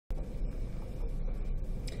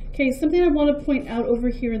Okay, something I want to point out over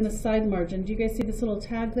here in the side margin. Do you guys see this little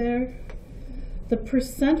tag there? The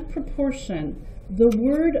percent proportion, the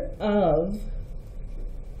word of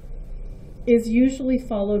is usually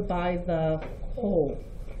followed by the whole.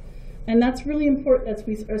 And that's really important as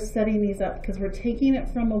we are setting these up, because we're taking it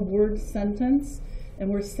from a word sentence and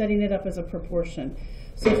we're setting it up as a proportion.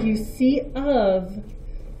 So if you see of,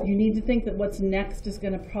 you need to think that what's next is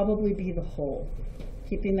going to probably be the whole.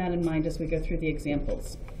 Keeping that in mind as we go through the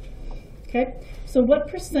examples. Okay, so what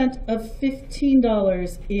percent of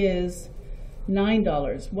 $15 is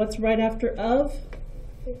 $9? What's right after of?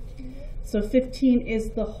 15. So 15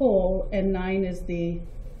 is the whole and 9 is the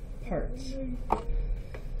part.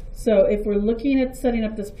 So if we're looking at setting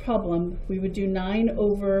up this problem, we would do 9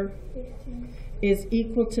 over 15. is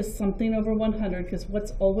equal to something over 100, because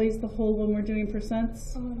what's always the whole when we're doing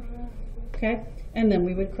percents? Okay, and then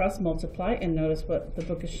we would cross multiply, and notice what the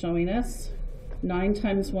book is showing us. 9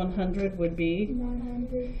 times 100 would be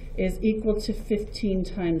 900. is equal to 15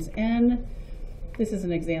 times n. This is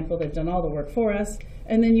an example. They've done all the work for us.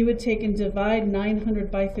 And then you would take and divide 900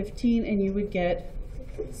 by 15 and you would get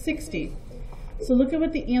 60. So look at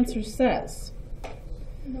what the answer says.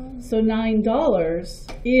 So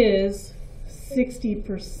 $9 is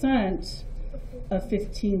 60% of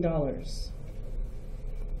 $15.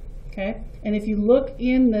 Okay? And if you look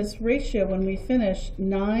in this ratio when we finish,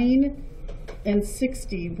 9 and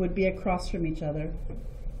 60 would be across from each other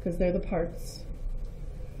because they're the parts.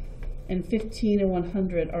 And 15 and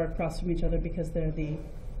 100 are across from each other because they're the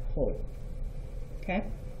whole. Okay?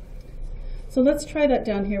 So let's try that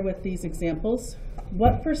down here with these examples.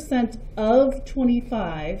 What percent of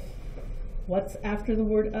 25, what's after the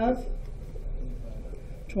word of?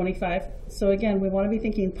 25. So again, we want to be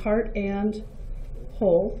thinking part and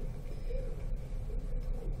whole.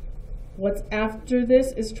 What's after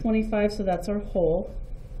this is 25, so that's our whole,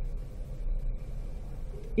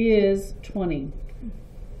 is 20.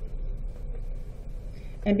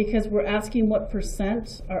 And because we're asking what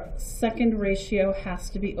percent, our second ratio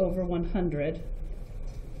has to be over 100.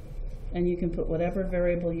 And you can put whatever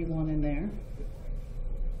variable you want in there.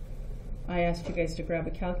 I asked you guys to grab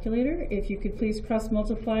a calculator. If you could please cross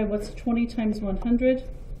multiply, what's 20 times 100?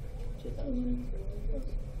 2000.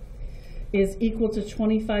 Is equal to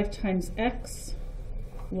 25 times x.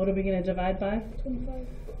 What are we going to divide by? 25.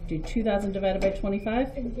 Do 2,000 divided by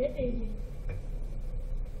 25? And get 80.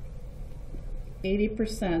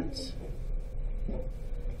 80%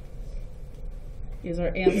 is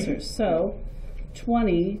our answer. So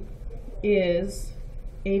 20 is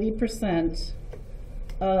 80%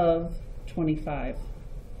 of 25.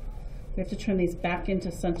 We have to turn these back into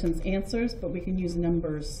sentence answers, but we can use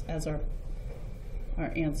numbers as our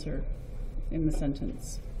answer in the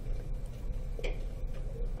sentence.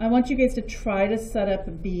 I want you guys to try to set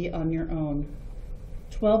up B on your own.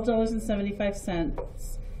 $12.75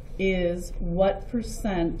 is what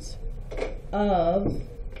percent of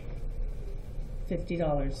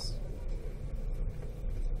 $50?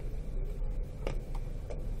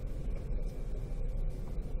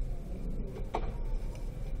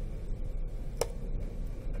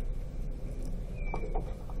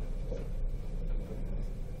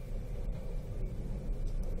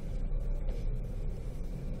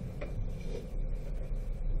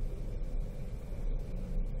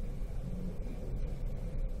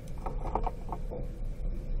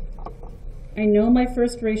 I know my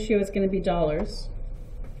first ratio is going to be dollars,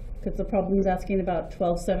 because the problem is asking about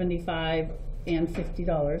 $12.75 and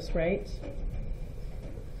 $50, right?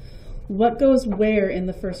 What goes where in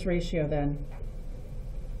the first ratio then?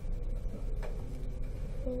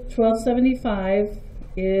 $12.75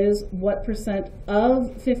 is what percent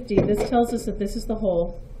of 50? This tells us that this is the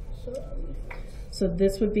whole. So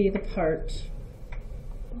this would be the part.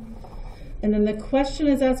 And then the question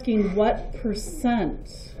is asking what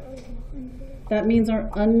percent? That means our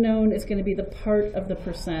unknown is going to be the part of the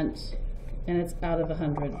percent, and it's out of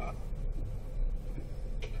 100.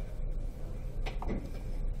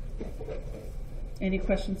 Any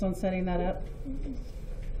questions on setting that up?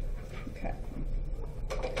 Okay.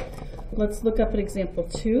 Let's look up at example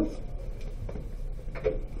 2.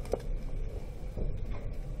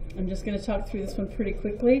 I'm just going to talk through this one pretty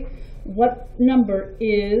quickly. What number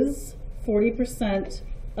is 40%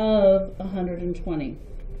 of 120?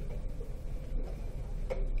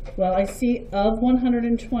 Well, I see of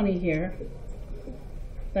 120 here.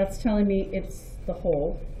 That's telling me it's the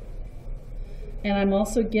whole. And I'm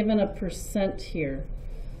also given a percent here.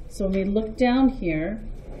 So when we look down here,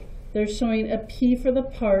 they're showing a P for the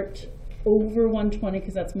part over 120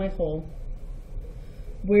 because that's my whole.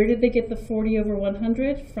 Where did they get the 40 over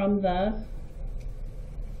 100? From the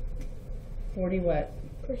 40 what?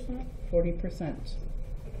 Percent. 40%.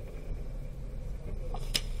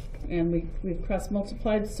 And we've cross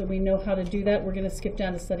multiplied, so we know how to do that. We're going to skip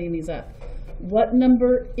down to setting these up. What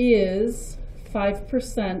number is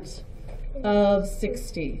 5% of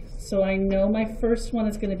 60? So I know my first one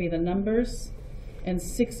is going to be the numbers, and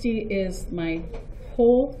 60 is my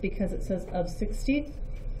whole because it says of 60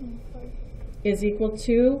 is equal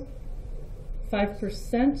to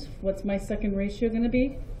 5%. What's my second ratio going to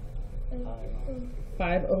be?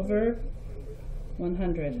 5 over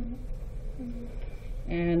 100.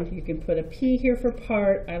 And you can put a P here for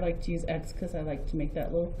part. I like to use X because I like to make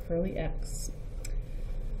that little curly X.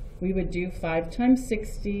 We would do 5 times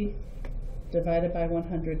 60 divided by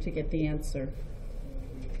 100 to get the answer.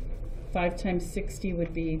 5 times 60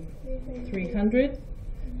 would be 300.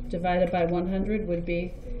 Divided by 100 would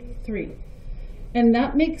be 3. And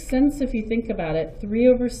that makes sense if you think about it. 3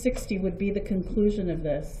 over 60 would be the conclusion of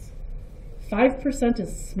this. 5%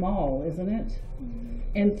 is small, isn't it?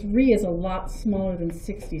 And 3 is a lot smaller than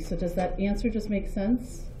 60. So does that answer just make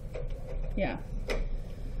sense? Yeah.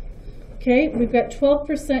 Okay, we've got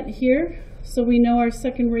 12% here. So we know our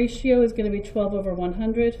second ratio is going to be 12 over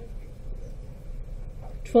 100.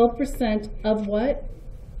 12% of what?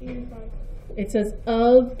 85. It says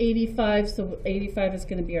of 85, so 85 is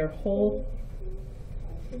going to be our whole.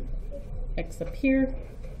 X up here.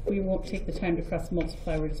 We won't take the time to cross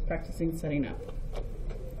multiply. We're just practicing setting up.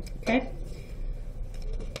 Okay?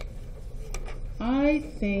 I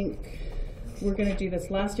think we're going to do this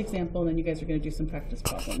last example, and then you guys are going to do some practice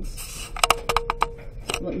problems.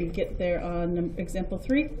 Let me get there on example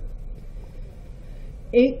 3.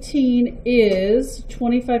 18 is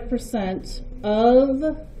 25%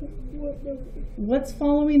 of, what's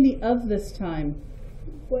following the of this time?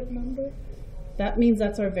 What number? That means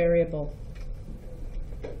that's our variable.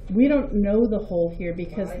 We don't know the whole here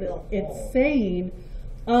because it's saying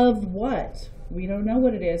of what? We don't know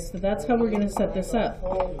what it is, so that's how we're going to set this up.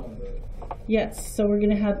 Yes, so we're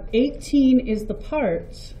going to have 18 is the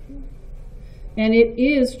part, and it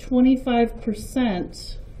is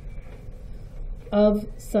 25% of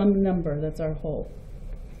some number. That's our whole.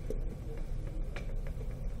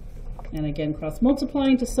 And again, cross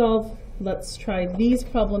multiplying to solve. Let's try these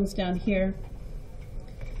problems down here.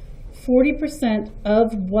 40%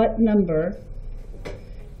 of what number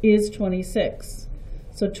is 26?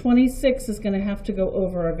 So 26 is going to have to go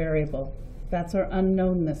over our variable. That's our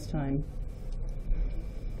unknown this time.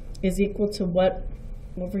 Is equal to what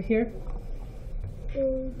over here?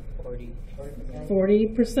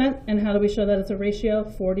 40%. And how do we show that as a ratio?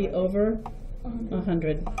 40 over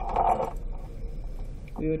 100.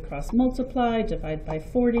 We would cross multiply, divide by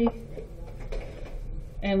 40.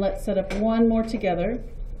 And let's set up one more together.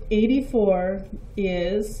 84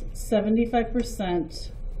 is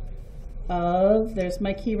 75% of, there's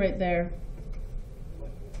my key right there,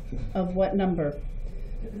 of what number?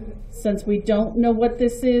 Since we don't know what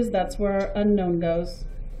this is, that's where our unknown goes.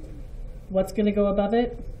 What's going to go above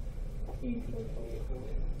it?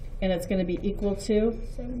 And it's going to be equal to?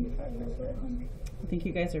 75 over 100. I think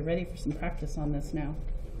you guys are ready for some practice on this now.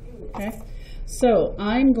 Okay, so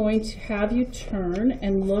I'm going to have you turn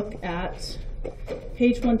and look at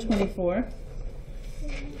page 124.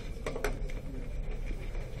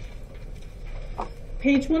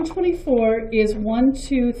 Page 124 is 1,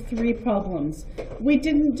 2, 3 problems. We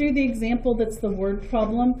didn't do the example that's the word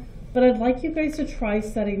problem, but I'd like you guys to try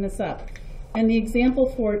setting this up. And the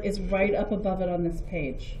example for it is right up above it on this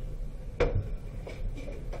page.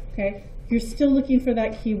 Okay, you're still looking for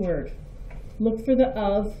that keyword. Look for the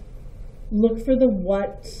of, look for the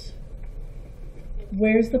what,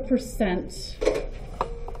 where's the percent.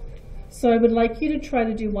 So I would like you to try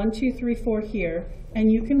to do 1, 2, 3, 4 here,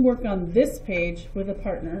 and you can work on this page with a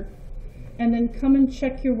partner, and then come and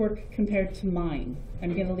check your work compared to mine.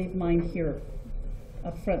 I'm going to leave mine here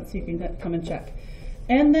up front so you can come and check.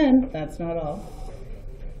 And then, that's not all.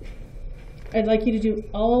 I'd like you to do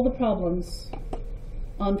all the problems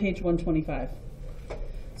on page 125.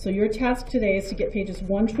 So your task today is to get pages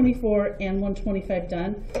 124 and 125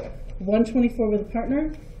 done. 124 with a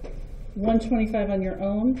partner, 125 on your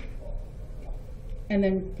own, and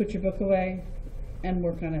then put your book away and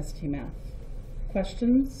work on ST Math.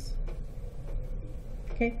 Questions?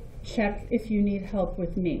 Okay, check if you need help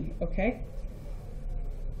with me, okay?